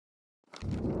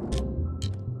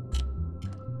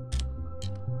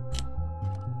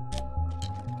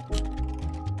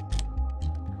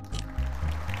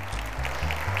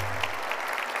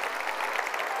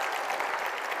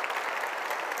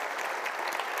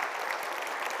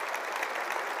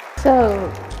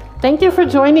So, thank you for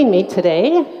joining me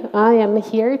today. I am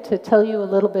here to tell you a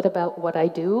little bit about what I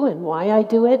do and why I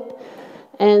do it.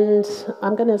 And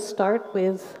I'm going to start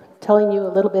with telling you a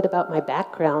little bit about my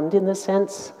background in the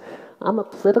sense I'm a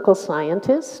political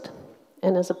scientist.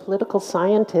 And as a political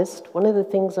scientist, one of the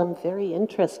things I'm very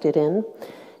interested in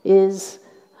is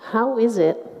how is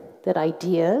it that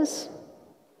ideas,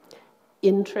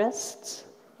 interests,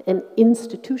 and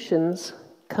institutions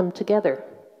come together.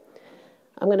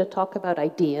 I'm going to talk about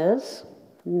ideas.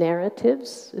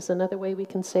 Narratives is another way we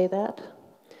can say that.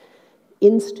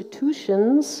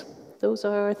 Institutions, those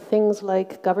are things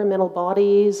like governmental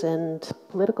bodies and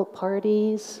political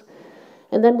parties.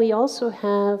 And then we also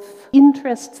have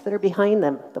interests that are behind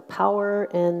them, the power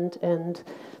and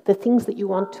the things that you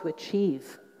want to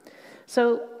achieve.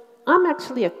 So I'm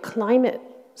actually a climate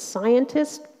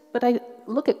scientist, but I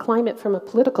look at climate from a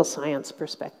political science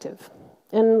perspective.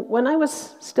 And when I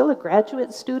was still a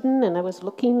graduate student and I was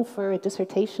looking for a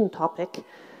dissertation topic,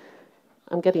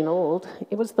 I'm getting old,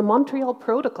 it was the Montreal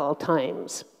Protocol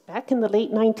times, back in the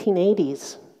late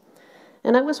 1980s.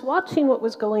 And I was watching what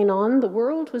was going on. The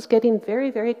world was getting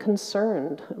very, very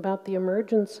concerned about the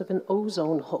emergence of an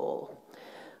ozone hole.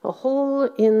 A hole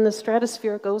in the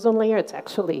stratospheric ozone layer. It's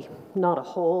actually not a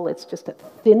hole, it's just a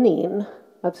thinning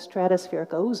of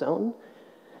stratospheric ozone.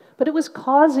 But it was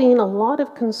causing a lot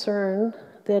of concern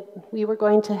that we were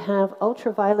going to have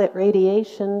ultraviolet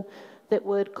radiation that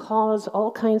would cause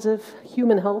all kinds of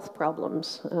human health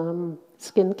problems,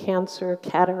 skin cancer,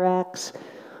 cataracts,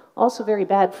 also very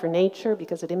bad for nature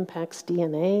because it impacts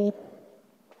DNA.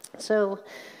 So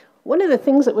one of the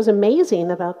things that was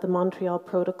amazing about the Montreal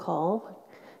Protocol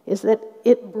is that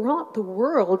it brought the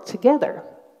world together.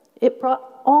 It brought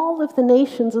all of the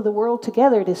nations of the world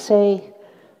together to say,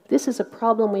 this is a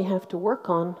problem we have to work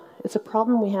on. It's a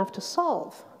problem we have to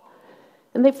solve.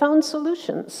 And they found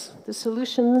solutions. The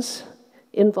solutions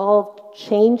involved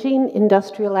changing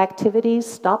industrial activities,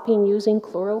 stopping using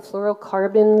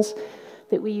chlorofluorocarbons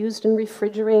that we used in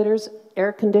refrigerators,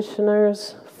 air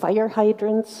conditioners, fire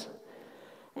hydrants,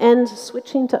 and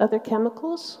switching to other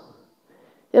chemicals.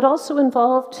 It also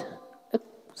involved a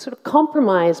sort of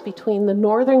compromise between the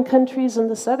northern countries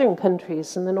and the southern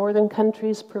countries, and the northern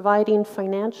countries providing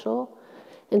financial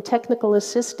and technical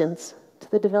assistance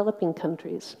to the developing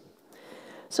countries.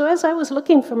 So as I was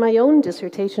looking for my own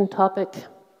dissertation topic,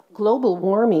 global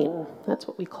warming, that's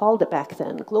what we called it back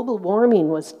then. Global warming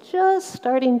was just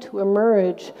starting to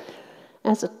emerge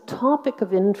as a topic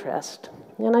of interest.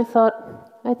 And I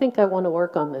thought, I think I want to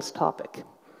work on this topic.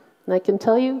 And I can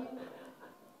tell you,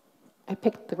 I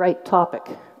picked the right topic.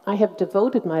 I have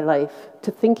devoted my life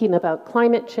to thinking about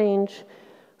climate change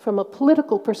from a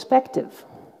political perspective,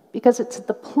 because it's at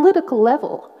the political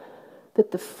level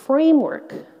that the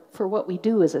framework for what we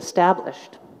do is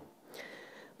established.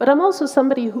 But I'm also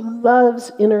somebody who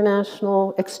loves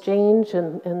international exchange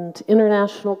and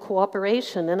international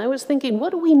cooperation. And I was thinking, what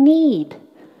do we need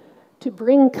to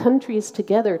bring countries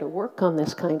together to work on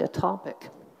this kind of topic?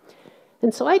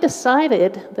 And so I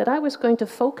decided that I was going to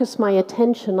focus my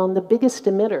attention on the biggest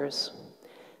emitters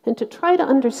and to try to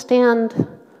understand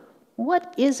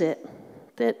what is it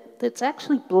that's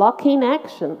actually blocking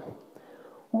action.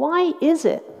 Why is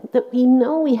it that we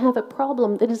know we have a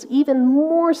problem that is even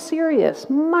more serious,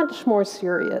 much more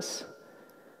serious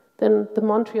than the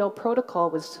Montreal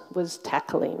Protocol was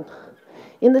tackling?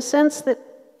 In the sense that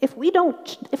if we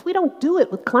don't do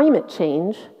it with climate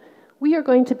change, we are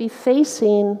going to be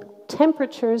facing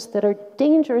temperatures that are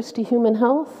dangerous to human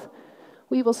health.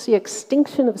 We will see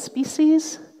extinction of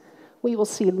species. We will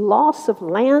see loss of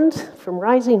land from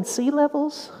rising sea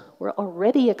levels. We're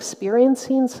already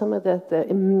experiencing some of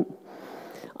the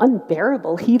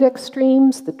unbearable heat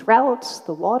extremes, the droughts,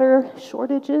 the water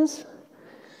shortages.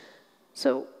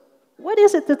 So what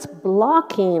is it that's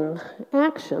blocking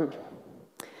action?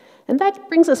 And that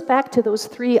brings us back to those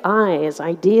three I's: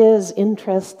 ideas,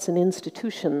 interests, and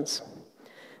institutions.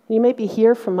 You may be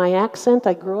hear from my accent.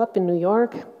 I grew up in New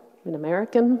York, an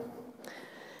American.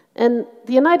 And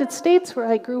the United States, where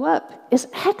I grew up, is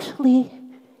actually,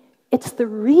 it's the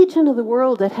region of the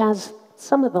world that has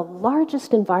some of the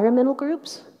largest environmental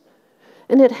groups,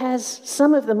 and it has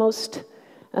some of the most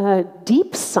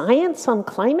deep science on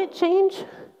climate change.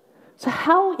 So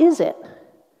how is it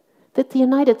that the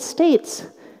United States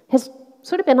has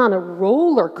sort of been on a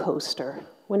roller coaster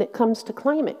when it comes to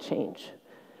climate change?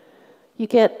 You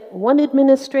get one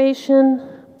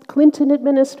administration, Clinton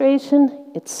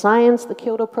administration, it's science, the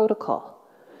Kyoto Protocol.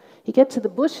 You get to the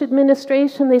Bush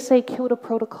administration, they say Kyoto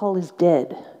Protocol is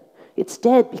dead. It's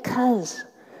dead because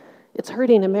it's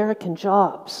hurting American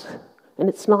jobs, and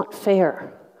it's not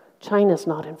fair. China's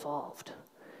not involved.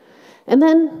 And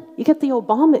then you get the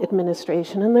Obama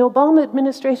administration, and the Obama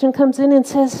administration comes in and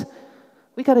says,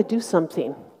 we got to do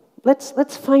something.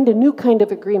 Let's find a new kind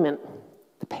of agreement,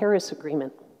 the Paris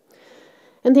Agreement.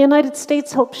 And the United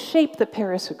States helped shape the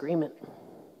Paris Agreement.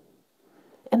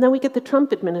 And then we get the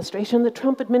Trump administration. The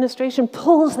Trump administration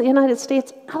pulls the United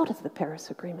States out of the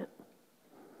Paris Agreement.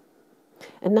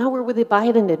 And now we're with the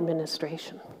Biden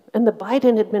administration. And the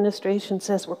Biden administration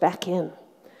says we're back in.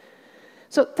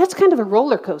 So that's kind of a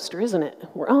roller coaster, isn't it?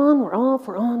 We're on, we're off,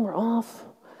 we're on, we're off.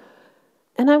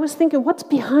 And I was thinking, what's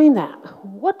behind that?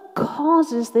 What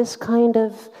causes this kind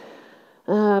of,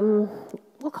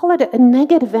 we'll call it a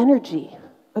negative energy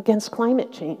against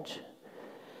climate change?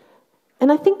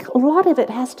 And I think a lot of it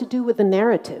has to do with the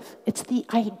narrative. It's the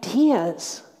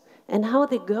ideas and how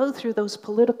they go through those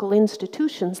political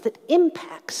institutions that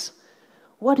impacts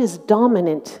what is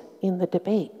dominant in the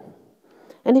debate.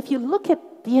 And if you look at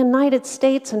the United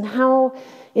States and how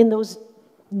in those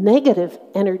negative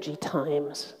energy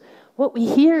times, what we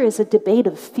hear is a debate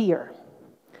of fear.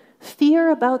 Fear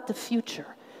about the future.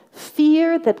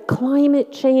 Fear that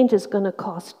climate change is going to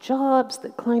cost jobs,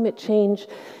 that climate change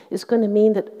is going to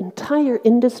mean that entire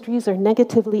industries are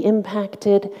negatively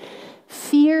impacted.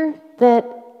 Fear that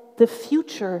the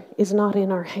future is not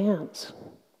in our hands.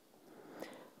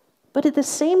 But at the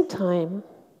same time,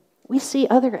 we see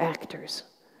other actors.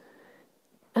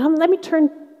 Let me turn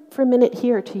for a minute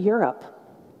here to Europe.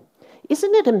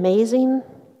 Isn't it amazing?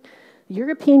 The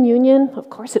European Union, of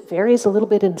course, it varies a little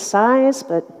bit in size,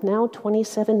 but now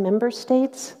 27 member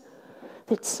states,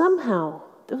 that somehow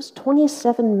those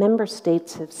 27 member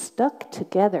states have stuck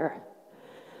together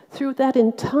through that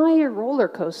entire roller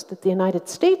coaster that the United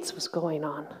States was going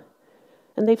on.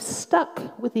 And they've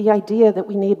stuck with the idea that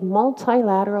we need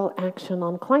multilateral action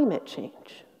on climate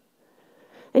change.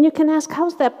 And you can ask,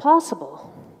 how's that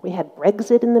possible? We had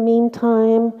Brexit in the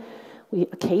meantime. We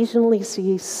occasionally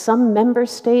see some member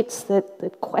states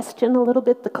that question a little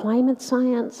bit the climate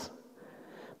science.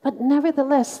 But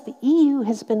nevertheless, the EU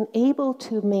has been able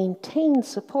to maintain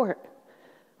support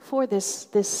for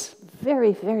this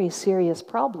very, very serious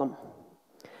problem.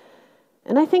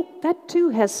 And I think that too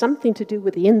has something to do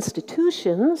with the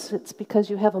institutions. It's because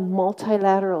you have a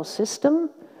multilateral system.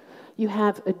 You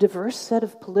have a diverse set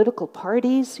of political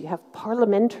parties. You have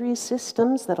parliamentary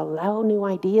systems that allow new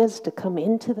ideas to come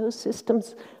into those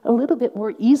systems a little bit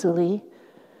more easily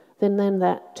than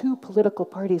that two political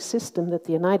party system that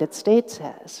the United States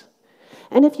has.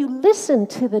 And if you listen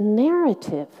to the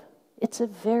narrative, it's a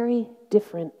very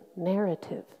different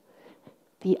narrative.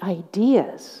 The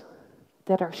ideas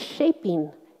that are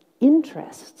shaping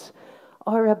interests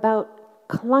are about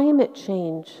climate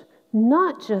change,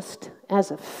 not just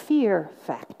as a fear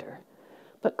factor,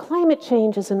 but climate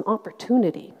change as an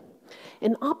opportunity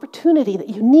that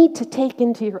you need to take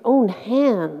into your own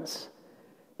hands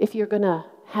if you're going to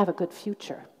have a good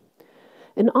future.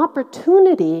 An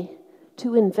opportunity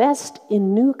to invest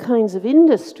in new kinds of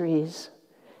industries,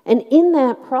 and in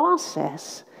that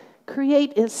process,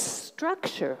 create a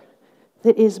structure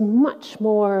that is much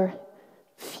more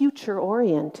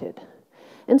future-oriented.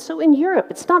 And so in Europe,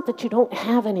 it's not that you don't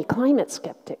have any climate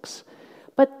skeptics,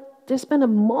 but there's been a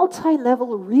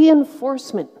multi-level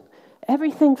reinforcement,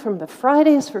 everything from the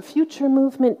Fridays for Future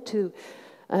movement to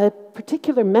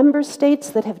particular member states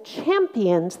that have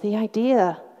championed the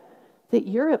idea that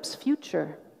Europe's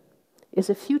future is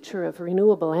a future of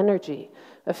renewable energy,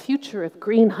 a future of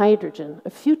green hydrogen, a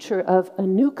future of a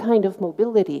new kind of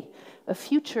mobility, a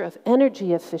future of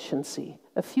energy efficiency,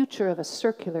 a future of a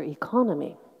circular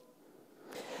economy.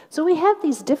 So we have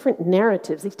these different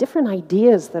narratives, these different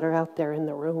ideas that are out there in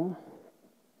the room.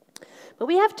 But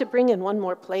we have to bring in one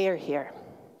more player here,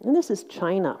 and this is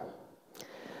China.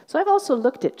 So I've also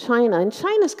looked at China, and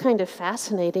China's kind of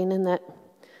fascinating in that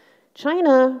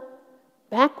China,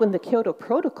 back when the Kyoto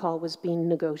Protocol was being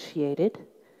negotiated,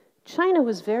 China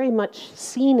was very much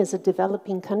seen as a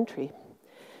developing country.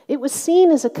 It was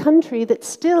seen as a country that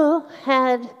still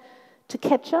had to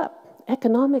catch up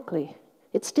economically.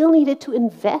 It still needed to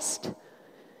invest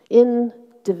in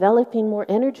developing more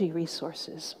energy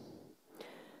resources.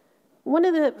 One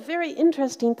of the very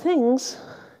interesting things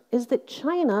is that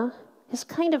China has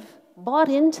kind of bought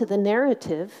into the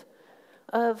narrative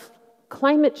of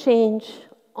climate change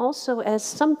also as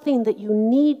something that you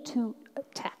need to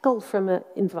tackle from an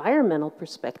environmental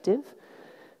perspective.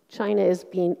 China is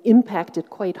being impacted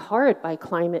quite hard by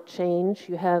climate change.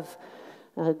 You have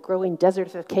growing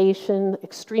desertification,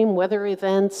 extreme weather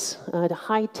events,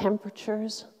 high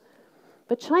temperatures.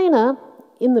 But China,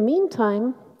 in the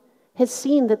meantime, has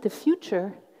seen that the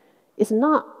future is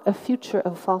not a future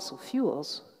of fossil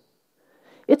fuels.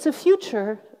 It's a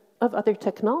future of other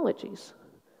technologies.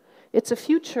 It's a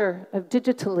future of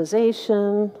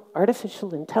digitalization,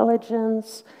 artificial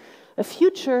intelligence, a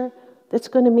future that's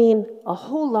going to mean a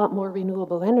whole lot more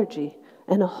renewable energy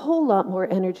and a whole lot more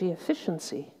energy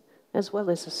efficiency, as well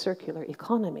as a circular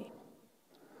economy.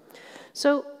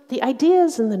 So the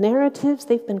ideas and the narratives,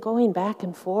 they've been going back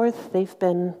and forth. They've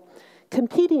been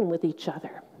competing with each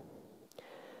other.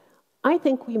 I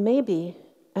think we may be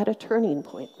at a turning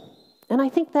point. And I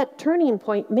think that turning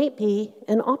point may be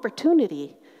an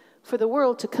opportunity for the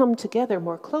world to come together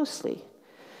more closely.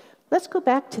 Let's go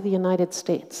back to the United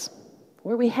States,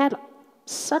 where we had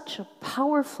such a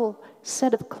powerful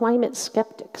set of climate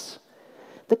skeptics.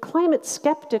 The climate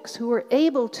skeptics who were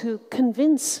able to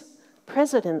convince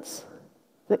presidents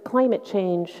that climate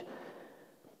change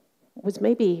was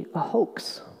maybe a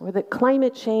hoax, or that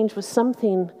climate change was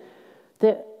something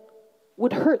that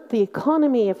would hurt the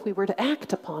economy if we were to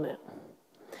act upon it.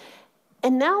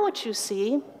 And now what you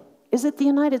see is that the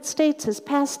United States has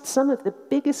passed some of the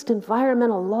biggest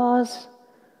environmental laws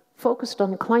focused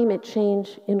on climate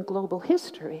change in global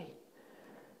history.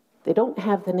 They don't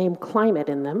have the name climate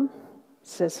in them. It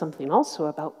says something also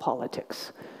about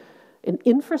politics. An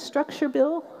infrastructure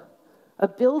bill, a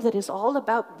bill that is all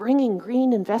about bringing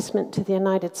green investment to the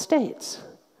United States,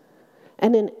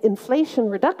 and an inflation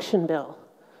reduction bill,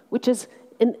 which is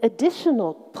an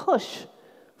additional push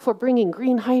for bringing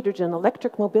green hydrogen,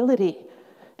 electric mobility,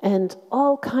 and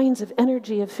all kinds of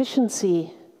energy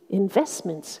efficiency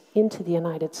investments into the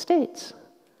United States.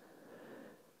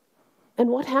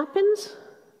 And what happens?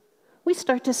 We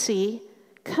start to see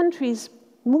countries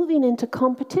moving into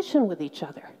competition with each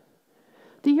other.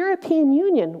 The European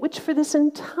Union, which for this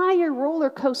entire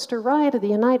roller coaster ride of the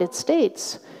United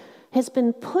States has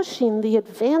been pushing the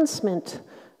advancement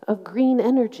of green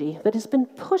energy, that has been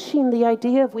pushing the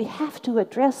idea of we have to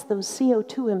address those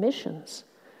CO2 emissions.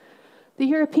 The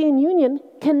European Union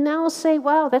can now say,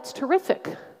 wow, that's terrific.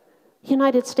 The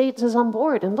United States is on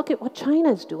board, and look at what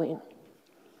China is doing.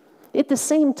 At the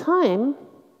same time,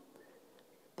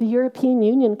 the European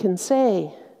Union can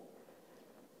say,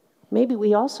 maybe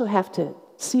we also have to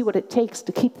see what it takes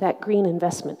to keep that green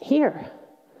investment here.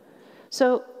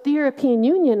 So the European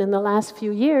Union in the last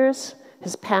few years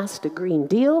has passed a Green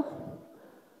Deal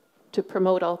to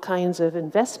promote all kinds of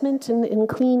investment in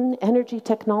clean energy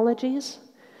technologies.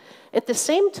 At the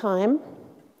same time,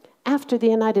 after the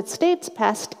United States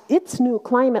passed its new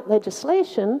climate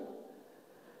legislation,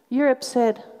 Europe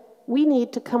said, we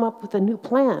need to come up with a new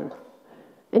plan.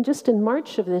 And just in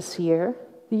March of this year,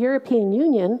 the European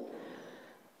Union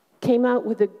came out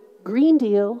with a Green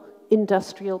Deal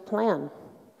industrial plan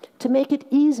to make it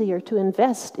easier to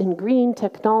invest in green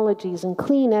technologies and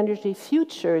clean energy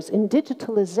futures, in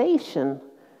digitalization,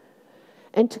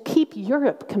 and to keep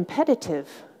Europe competitive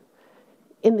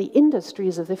in the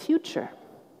industries of the future.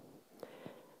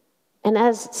 And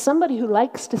as somebody who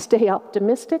likes to stay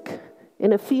optimistic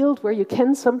in a field where you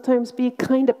can sometimes be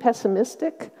kind of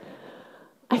pessimistic,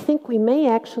 I think we may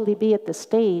actually be at the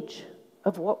stage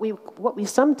of what we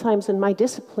sometimes in my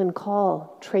discipline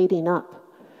call trading up.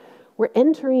 We're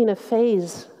entering a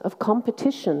phase of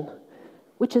competition,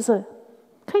 which is a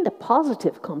kind of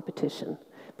positive competition,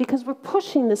 because we're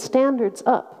pushing the standards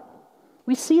up.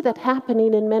 We see that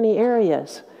happening in many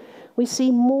areas. We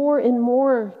see more and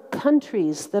more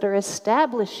countries that are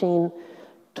establishing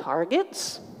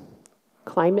targets,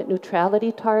 climate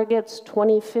neutrality targets,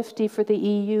 2050 for the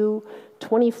EU,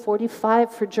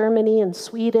 2045 for Germany and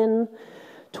Sweden,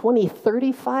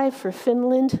 2035 for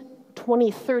Finland,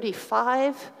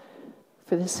 2035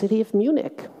 for the city of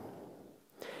Munich.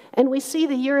 And we see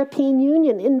the European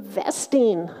Union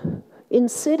investing in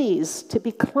cities to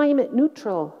be climate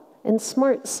neutral and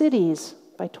smart cities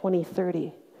by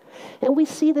 2030. And we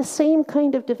see the same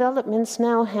kind of developments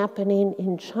now happening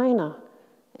in China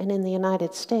and in the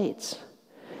United States.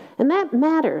 And that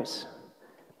matters,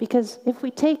 because if we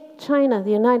take China,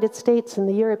 the United States, and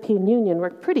the European Union, we're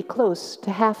pretty close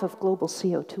to half of global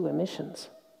CO2 emissions.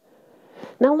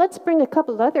 Now let's bring a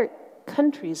couple other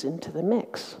countries into the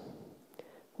mix.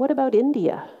 What about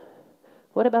India?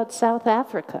 What about South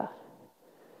Africa?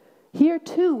 Here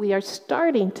too, we are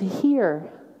starting to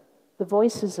hear the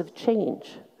voices of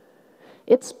change.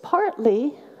 It's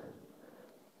partly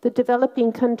the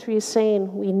developing countries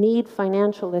saying we need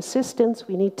financial assistance,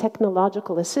 we need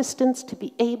technological assistance to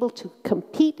be able to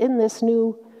compete in this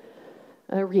new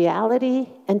reality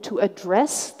and to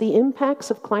address the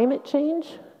impacts of climate change.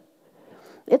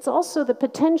 It's also the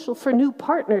potential for new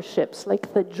partnerships,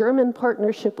 like the German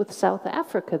partnership with South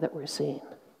Africa that we're seeing.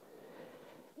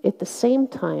 At the same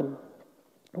time,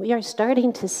 we are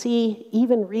starting to see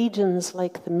even regions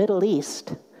like the Middle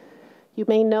East. You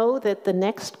may know that the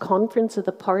next conference of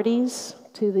the parties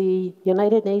to the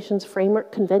United Nations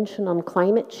Framework Convention on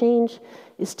Climate Change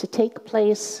is to take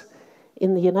place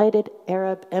in the United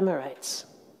Arab Emirates,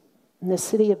 in the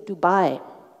city of Dubai.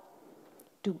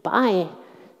 Dubai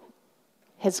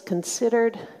has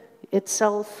considered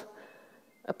itself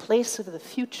a place of the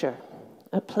future,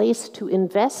 a place to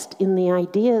invest in the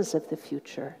ideas of the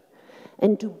future.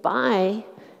 And Dubai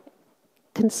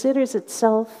considers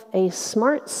itself a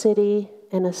smart city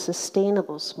and a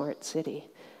sustainable smart city.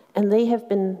 And they have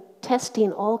been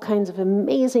testing all kinds of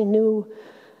amazing new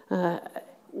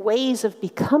ways of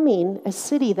becoming a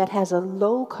city that has a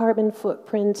low carbon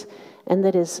footprint and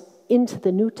that is into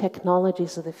the new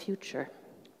technologies of the future.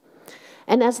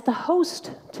 And as the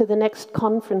host to the next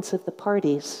conference of the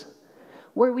parties,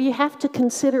 where we have to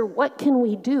consider what can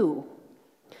we do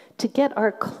to get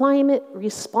our climate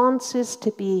responses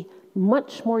to be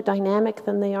much more dynamic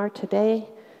than they are today,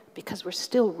 because we're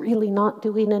still really not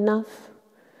doing enough.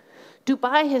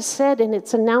 Dubai has said in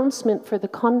its announcement for the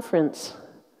conference,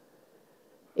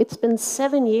 it's been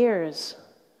 7 years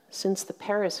since the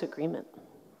Paris Agreement.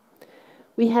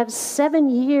 We have 7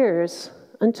 years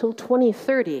until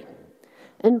 2030,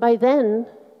 and by then,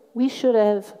 we should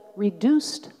have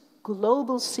reduced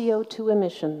global CO2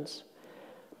 emissions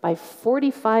by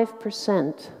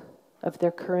 45% of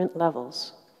their current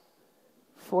levels.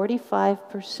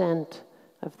 45%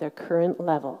 of their current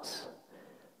levels.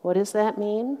 What does that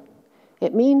mean?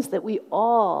 It means that we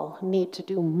all need to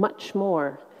do much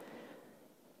more,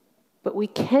 but we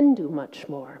can do much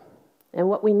more. And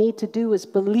what we need to do is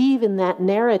believe in that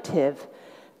narrative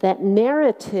that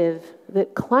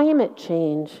climate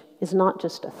change is not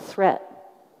just a threat,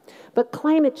 but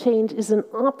climate change is an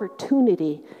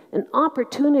opportunity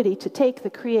to take the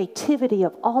creativity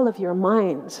of all of your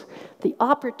minds, the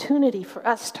opportunity for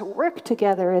us to work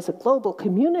together as a global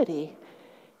community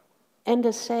and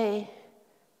to say,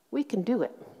 we can do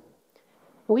it.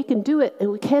 We can do it,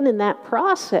 and we can, in that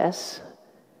process,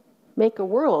 make a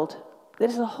world that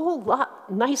is a whole lot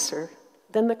nicer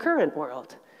than the current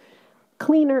world.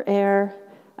 Cleaner air,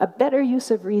 a better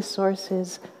use of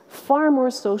resources, far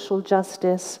more social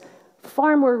justice,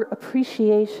 far more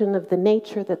appreciation of the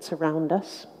nature that's around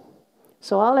us.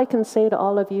 So all I can say to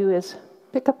all of you is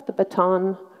pick up the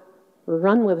baton,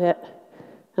 run with it,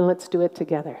 and let's do it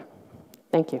together.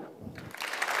 Thank you.